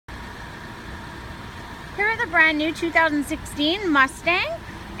Here is a brand new 2016 Mustang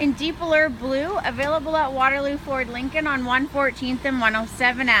in Deep Allure Blue, available at Waterloo Ford Lincoln on 114th and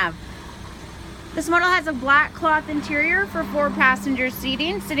 107 Ave. This model has a black cloth interior for 4-passenger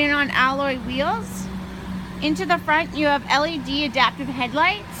seating, sitting on alloy wheels. Into the front you have LED adaptive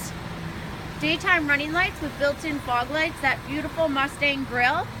headlights, daytime running lights with built-in fog lights, that beautiful Mustang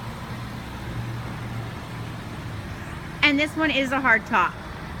grille. And this one is a hardtop.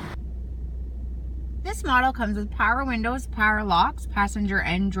 This model comes with power windows, power locks, passenger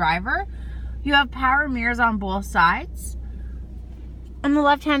and driver. You have power mirrors on both sides. On the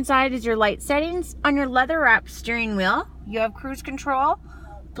left-hand side is your light settings. On your leather-wrapped steering wheel, you have cruise control,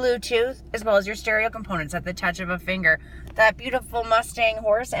 Bluetooth, as well as your stereo components at the touch of a finger. That beautiful Mustang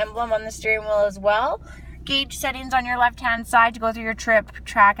horse emblem on the steering wheel as well. Gauge settings on your left-hand side to go through your trip,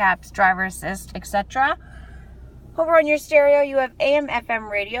 track apps, driver assist, etc. Over on your stereo, you have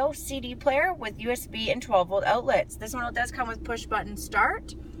AM/FM radio, CD player with USB and 12-volt outlets. This model does come with push-button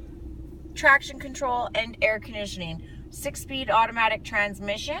start, traction control, and air conditioning. 6-speed automatic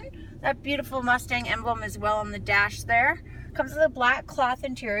transmission. That beautiful Mustang emblem as well on the dash there. Comes with a black cloth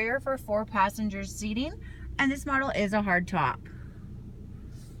interior for 4-passenger seating, and this model is a hardtop.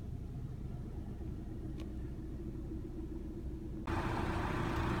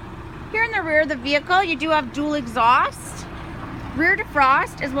 Here in the rear of the vehicle, you do have dual exhaust, rear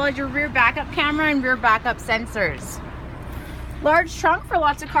defrost, as well as your rear backup camera and rear backup sensors. Large trunk for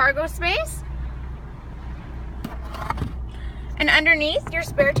lots of cargo space. And underneath, your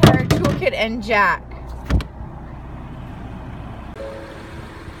spare tire toolkit and jack.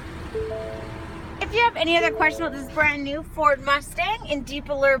 If you have any other questions about this brand new Ford Mustang in Deep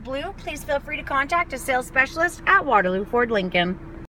Allure Blue, please feel free to contact a sales specialist at Waterloo Ford Lincoln.